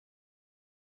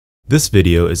This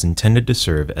video is intended to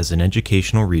serve as an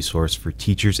educational resource for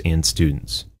teachers and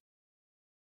students.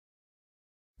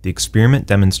 The experiment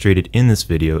demonstrated in this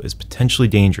video is potentially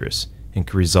dangerous and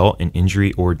could result in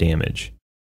injury or damage.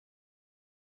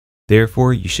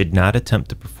 Therefore, you should not attempt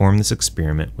to perform this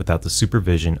experiment without the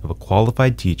supervision of a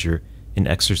qualified teacher and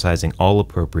exercising all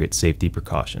appropriate safety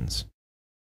precautions.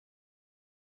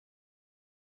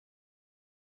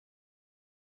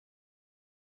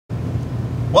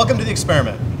 Welcome to the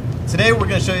experiment. Today we're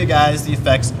going to show you guys the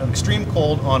effects of extreme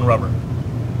cold on rubber.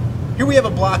 Here we have a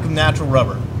block of natural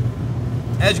rubber.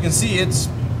 As you can see, it's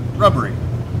rubbery.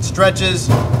 It stretches,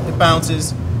 it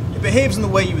bounces, it behaves in the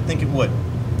way you would think it would.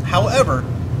 However,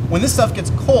 when this stuff gets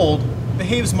cold, it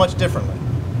behaves much differently.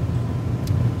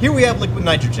 Here we have liquid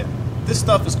nitrogen. This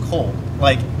stuff is cold,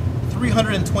 like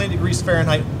 320 degrees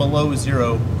Fahrenheit below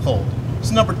zero cold.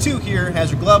 So number 2 here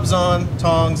has your gloves on,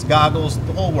 tongs, goggles,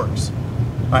 the whole works.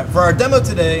 Alright, for our demo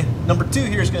today, number 2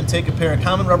 here is going to take a pair of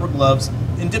common rubber gloves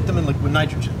and dip them in liquid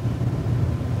nitrogen.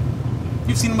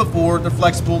 You've seen them before, they're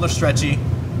flexible, they're stretchy.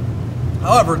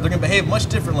 However, they're going to behave much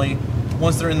differently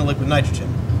once they're in the liquid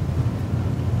nitrogen.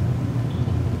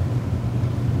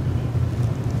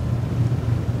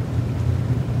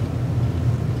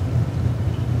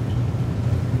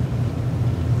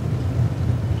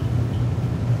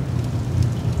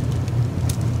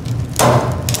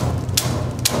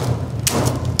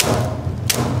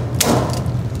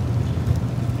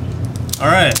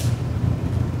 Alright.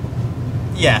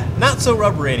 Yeah, not so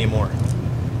rubbery anymore.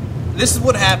 This is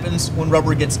what happens when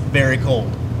rubber gets very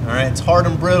cold. Alright, it's hard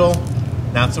and brittle,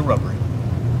 not so rubbery.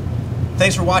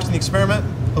 Thanks for watching the experiment.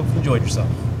 Hope you enjoyed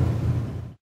yourself.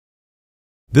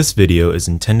 This video is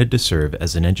intended to serve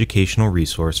as an educational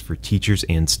resource for teachers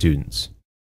and students.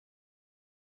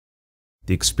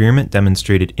 The experiment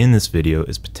demonstrated in this video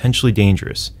is potentially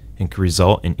dangerous and could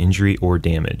result in injury or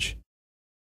damage.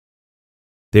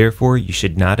 Therefore, you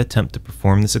should not attempt to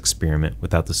perform this experiment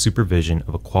without the supervision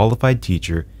of a qualified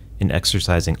teacher and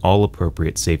exercising all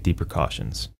appropriate safety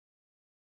precautions.